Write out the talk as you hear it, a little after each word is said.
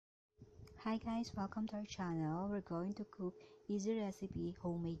Hi guys, welcome to our channel. We're going to cook easy recipe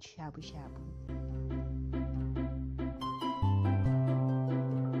homemade shabu shabu.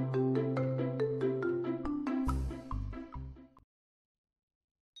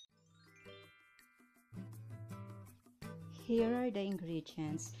 Here are the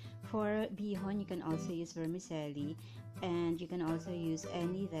ingredients. For bihon, you can also use vermicelli, and you can also use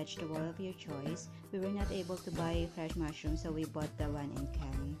any vegetable of your choice. We were not able to buy fresh mushrooms, so we bought the one in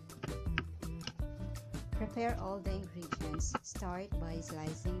can. Prepare all the ingredients. Start by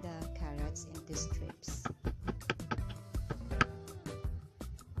slicing the carrots into strips.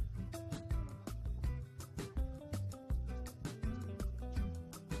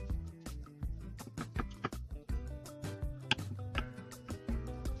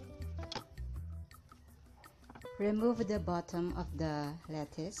 Remove the bottom of the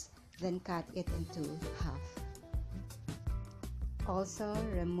lettuce, then cut it into half. Also,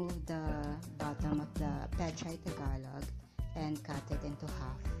 remove the bottom of the pechay tagalog and cut it into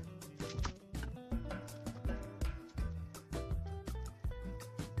half.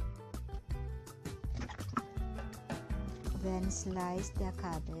 Then slice the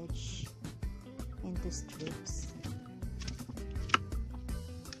cabbage into strips.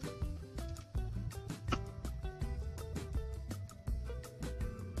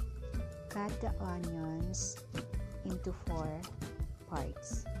 Cut the onions into 4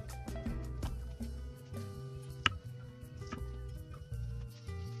 parts.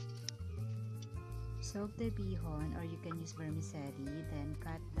 Soak the bihon, or you can use vermicelli, then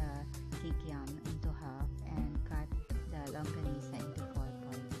cut the kikiam into half and cut the longganisa into 4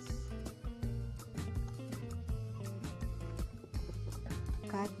 parts.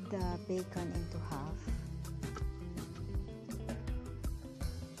 Cut the bacon into half.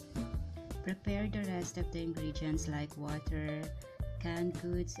 Prepare the rest of the ingredients like water, canned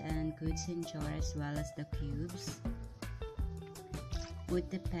goods, and goods in jar, as well as the cubes. Put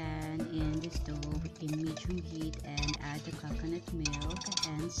the pan in the stove in medium heat and add the coconut milk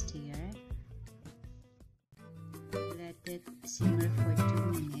and stir. Let it simmer for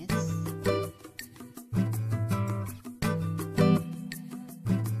 2 minutes.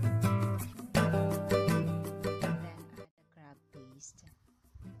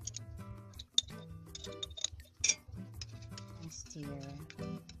 Stir.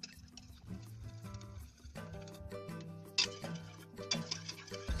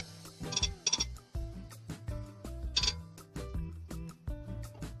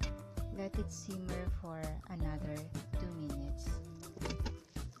 Let it simmer for another 2 minutes.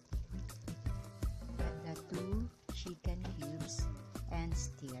 Add the 2 chicken cubes and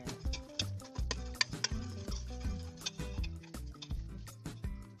stir.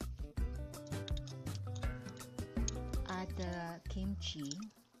 Add the kimchi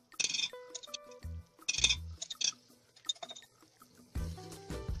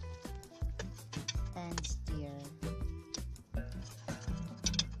and stir.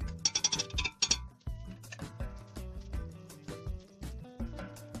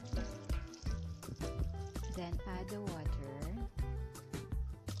 Then add the water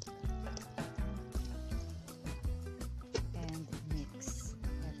and mix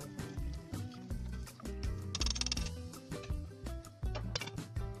everything.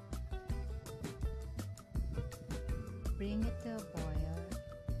 Bring it to a boil.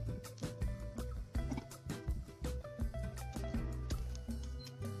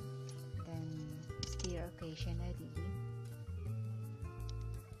 Then stir occasionally.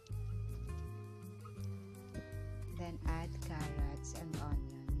 Then add carrots and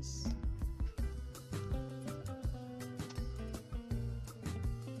onions.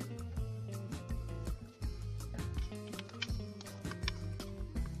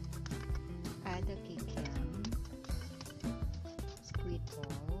 Add the kikiam, squid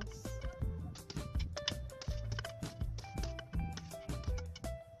balls,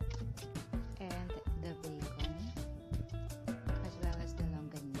 and the bacon, as well as the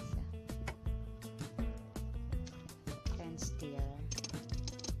longganisa, and stir.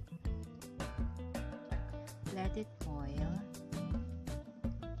 Let it boil,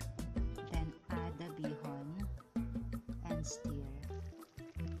 then add the bihon and stir.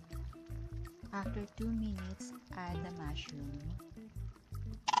 After 2 minutes, add the mushroom.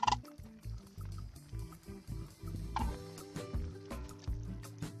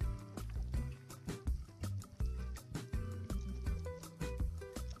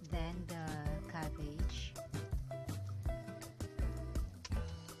 Then the cabbage.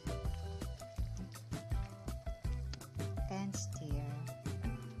 And stir.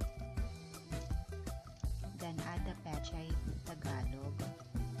 Then add the pechay tagalog.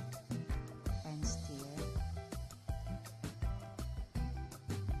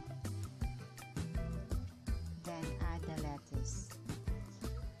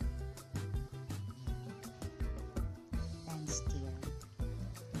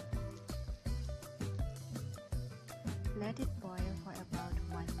 Let it boil for about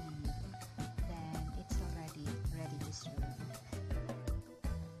 1 minute. Then it's already ready to serve.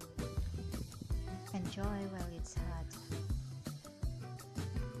 Enjoy while it's hot.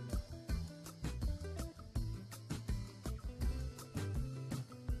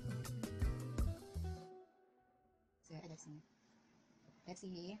 So let's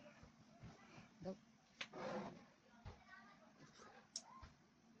see. Go.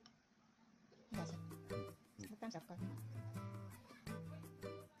 That's it. Thumbs up.